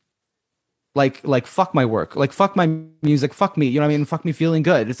of like fuck my work, like fuck my music, fuck me, you know what I mean? Fuck me feeling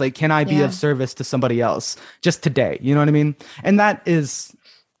good. It's like, can I be of service to somebody else just today? You know what I mean? And that is,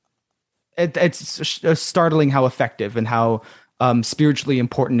 it's startling how effective and how spiritually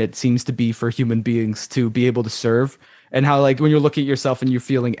important it seems to be for human beings to be able to serve. And how like when you're looking at yourself and you're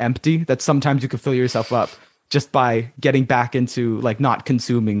feeling empty, that sometimes you can fill yourself up just by getting back into like not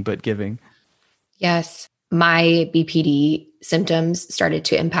consuming, but giving. Yes. My BPD symptoms started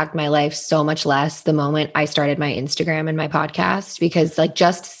to impact my life so much less the moment I started my Instagram and my podcast, because like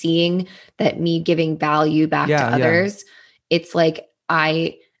just seeing that me giving value back to others, it's like,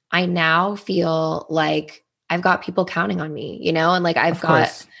 I now feel like I've got people counting on me, you know, and like I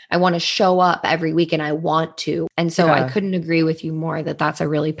want to show up every week, and I want to. And so I couldn't agree with you more that that's a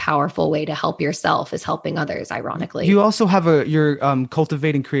really powerful way to help yourself, is helping others, ironically. You also have you're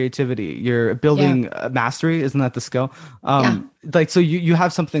cultivating creativity. You're building mastery. Isn't that the skill? Like, so you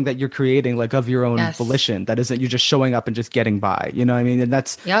have something that you're creating like of your own volition. That isn't you just showing up and just getting by, you know what I mean? And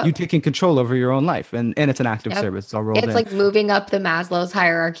that's you taking control over your own life. And it's an act of service. It's all rolled in. It's like moving up the Maslow's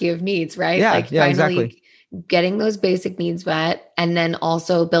hierarchy of needs, right? Yeah, like finally exactly. Getting those basic needs met, and then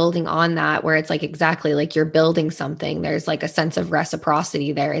also building on that, where it's like, exactly like you're building something. There's like a sense of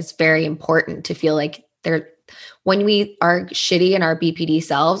reciprocity there. It's very important to feel like when we are shitty in our BPD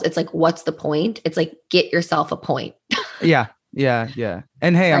selves, it's like, what's the point? It's like, get yourself a point. Yeah.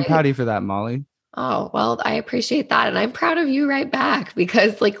 And hey, I'm proud of you for that, Molly. Oh, well, I appreciate that. And I'm proud of you right back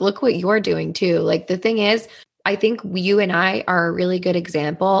because, like, look what you're doing too. Like, the thing is, I think you and I are a really good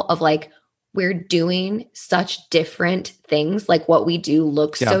example of like, we're doing such different things. Like, what we do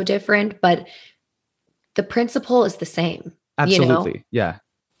looks Yeah, so different, but the principle is the same, you know? absolutely. Yeah.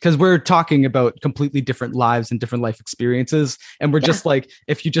 Because we're talking about completely different lives and different life experiences. And we're Yeah. just like,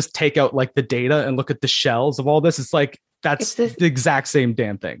 if you just take out like the data and look at the shells of all this, it's like, It's that's this, the exact same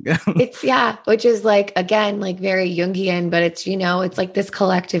damn thing. yeah, which is like, again, like very Jungian, but it's, it's like this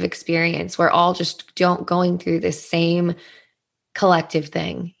collective experience. We're all just don't going through this same collective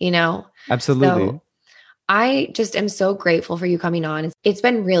thing, you know? Absolutely. So I just am so grateful for you coming on. It's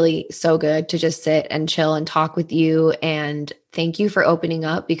been really so good to just sit and chill and talk with you. And thank you for opening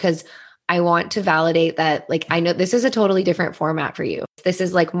up because I want to validate that, like, I know this is a totally different format for you. This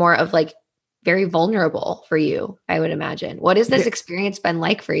is like more of like very vulnerable for you, I would imagine. What has this Yeah. experience been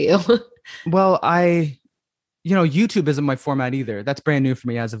like for you? Well, YouTube isn't my format either. That's brand new for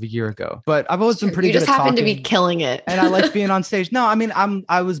me as of a year ago. But I've always been pretty You good just at happen to be talking, killing it. and I like being on stage. No, I mean,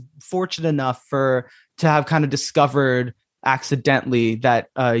 I was fortunate enough to have kind of discovered accidentally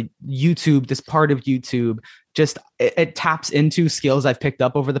that YouTube, this part of YouTube, just it taps into skills I've picked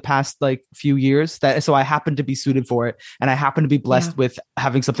up over the past like few years. That so I happen to be suited for it, and I happen to be blessed with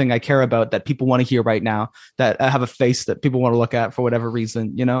having something I care about that people want to hear right now. That I have a face that people want to look at for whatever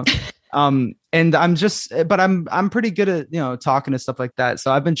reason, you know. And I'm pretty good at talking and stuff like that.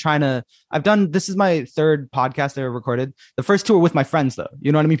 So this is my third podcast I ever recorded. The first two were with my friends though,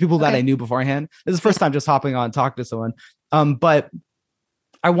 you know what I mean, people that I knew beforehand. This is the first time just hopping on talking to someone. But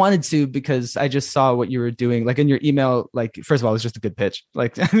I wanted to because I just saw what you were doing, like in your email. Like, first of all, it was just a good pitch.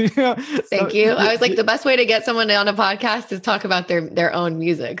 Like, Thank you. I was like, the best way to get someone on a podcast is talk about their own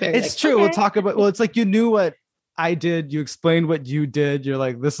music. It's true. Okay. We'll talk about. Well, it's like you knew what I did. You explained what you did. You're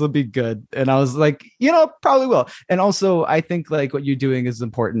like, this will be good, and I was like, probably will. And also, I think like what you're doing is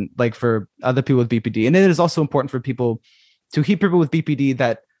important, like for other people with BPD, and it is also important for people to hear people with BPD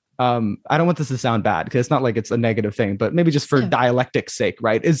that. I don't want this to sound bad because it's not like it's a negative thing, but maybe just for dialectic's sake,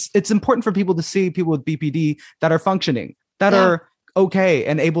 right? It's important for people to see people with BPD that are functioning, that are okay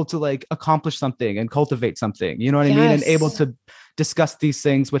and able to like accomplish something and cultivate something, you know what I mean? And able to discuss these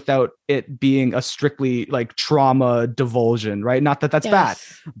things without it being a strictly like trauma divulsion, right? Not that that's bad,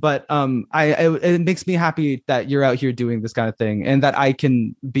 but it makes me happy that you're out here doing this kind of thing and that I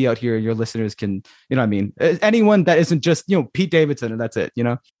can be out here and your listeners can, you know what I mean? Anyone that isn't just, Pete Davidson and that's it,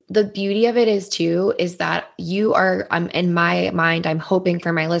 The beauty of it is that you are, in my mind, I'm hoping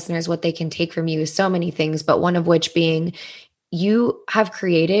for my listeners, what they can take from you is so many things, but one of which being you have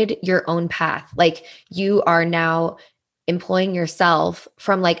created your own path. Like you are now employing yourself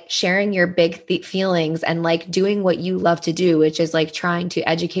from like sharing your big feelings and like doing what you love to do, which is like trying to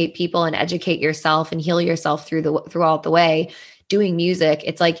educate people and educate yourself and heal yourself throughout the way, doing music.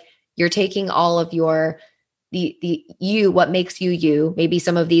 It's like you're taking all of your what makes you, maybe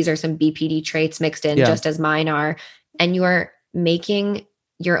some of these are some BPD traits mixed in just as mine are, and you're making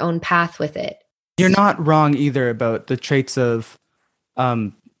your own path with it. You're not wrong either about the traits of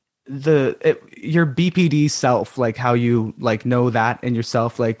your BPD self, like how you like know that in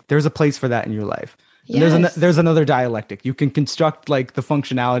yourself, like there's a place for that in your life. And there's another dialectic. You can construct like the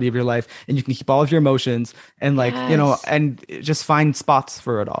functionality of your life and you can keep all of your emotions and like, and just find spots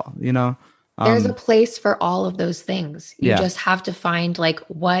for it all, There's a place for all of those things. You just have to find like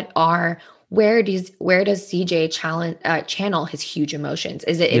where does CJ channel his huge emotions?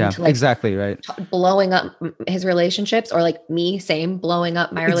 Is it into like exactly right blowing up his relationships, or like me, same blowing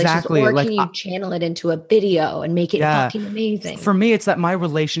up my relationships, or like, can you channel it into a video and make it fucking amazing? For me, it's that my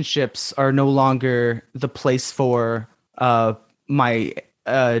relationships are no longer the place for my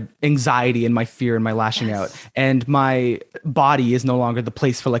anxiety and my fear and my lashing out, and my body is no longer the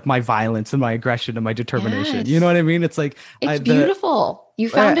place for like my violence and my aggression and my determination. You know what I mean? It's like it's beautiful. You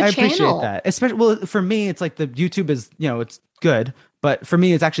found a channel. I appreciate that. Especially for me, it's like the YouTube is, it's good, but for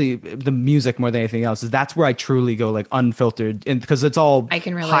me, it's actually the music more than anything else. Is that's where I truly go like unfiltered, and because it's all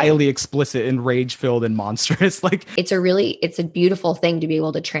highly explicit and rage filled and monstrous. Like it's a beautiful thing to be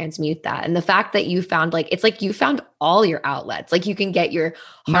able to transmute that, and the fact that you found you found all your outlets. Like you can get your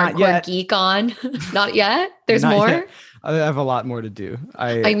hardcore geek on. Not yet. There's more. Yet. I have a lot more to do.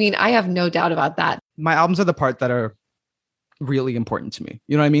 I mean, I have no doubt about that. My albums are the part that are really important to me.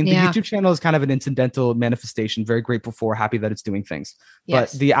 You know what I mean? The YouTube channel is kind of an incidental manifestation, very grateful for, happy that it's doing things.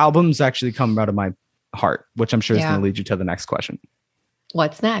 But the albums actually come out of my heart, which I'm sure is going to lead you to the next question.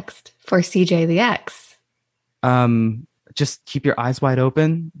 What's next for CJ the X? Just keep your eyes wide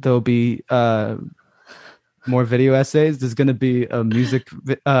open. There'll be more video essays. There's going to be a music,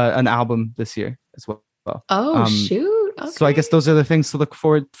 an album this year. as well. Oh, shoot. Okay. So I guess those are the things to look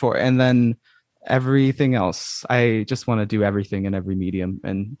forward for. And then everything else, I just want to do everything in every medium.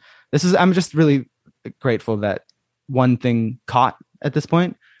 And I'm just really grateful that one thing caught at this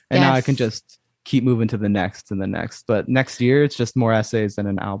point, and now I can just keep moving to the next and the next. But next year, it's just more essays and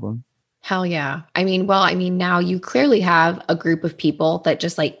an album. Hell yeah. I mean, now you clearly have a group of people that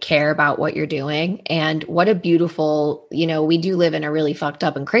just like care about what you're doing. And what a beautiful, we do live in a really fucked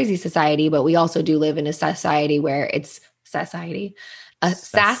up and crazy society, but we also do live in a society where it's society. We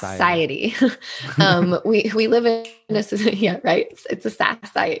live in a, yeah, right. It's a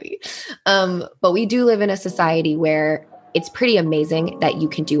society. But we do live in a society where it's pretty amazing that you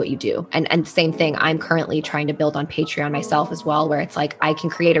can do what you do. And same thing, I'm currently trying to build on Patreon myself as well, where it's like, I can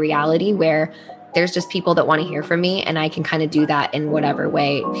create a reality where there's just people that want to hear from me, and I can kind of do that in whatever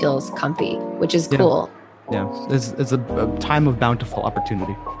way feels comfy, which is cool. Yeah. It's a time of bountiful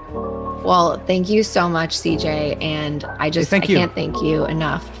opportunity. Well, thank you so much, CJ. And I can't thank you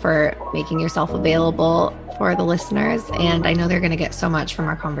enough for making yourself available for the listeners. And I know they're going to get so much from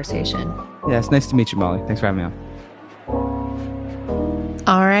our conversation. Yeah, it's nice to meet you, Molly. Thanks for having me on.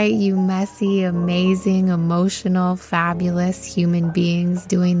 All right, you messy, amazing, emotional, fabulous human beings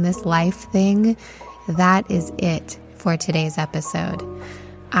doing this life thing. That is it for today's episode.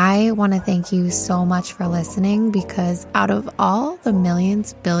 I want to thank you so much for listening, because out of all the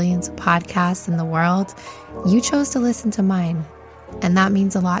millions, billions of podcasts in the world, you chose to listen to mine. And that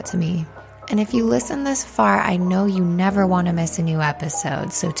means a lot to me. And if you listen this far, I know you never want to miss a new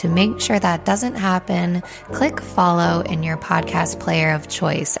episode. So to make sure that doesn't happen, click follow in your podcast player of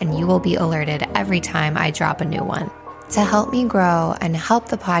choice, and you will be alerted every time I drop a new one. To help me grow and help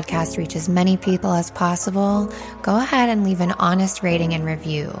the podcast reach as many people as possible, go ahead and leave an honest rating and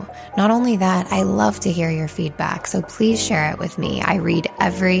review. Not only that, I love to hear your feedback, so please share it with me. I read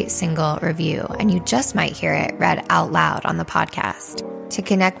every single review, and you just might hear it read out loud on the podcast. To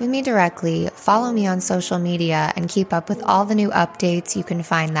connect with me directly, follow me on social media and keep up with all the new updates. You can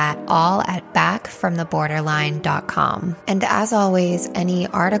find that all at backfromtheborderline.com. And as always, any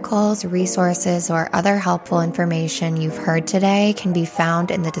articles, resources, or other helpful information you've heard today can be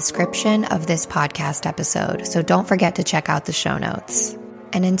found in the description of this podcast episode. So don't forget to check out the show notes.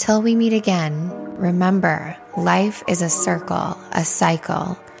 And until we meet again, remember, life is a circle, a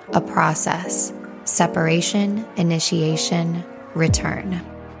cycle, a process. Separation, initiation, return.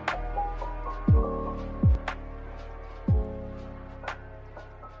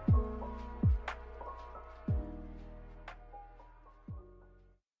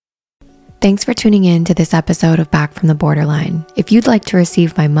 Thanks for tuning in to this episode of Back from the Borderline. If you'd like to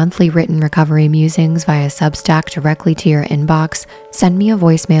receive my monthly written recovery musings via Substack directly to your inbox, send me a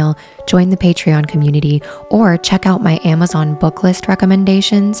voicemail, join the Patreon community, or check out my Amazon book list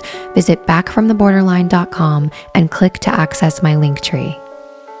recommendations. Visit backfromtheborderline.com and click to access my link tree.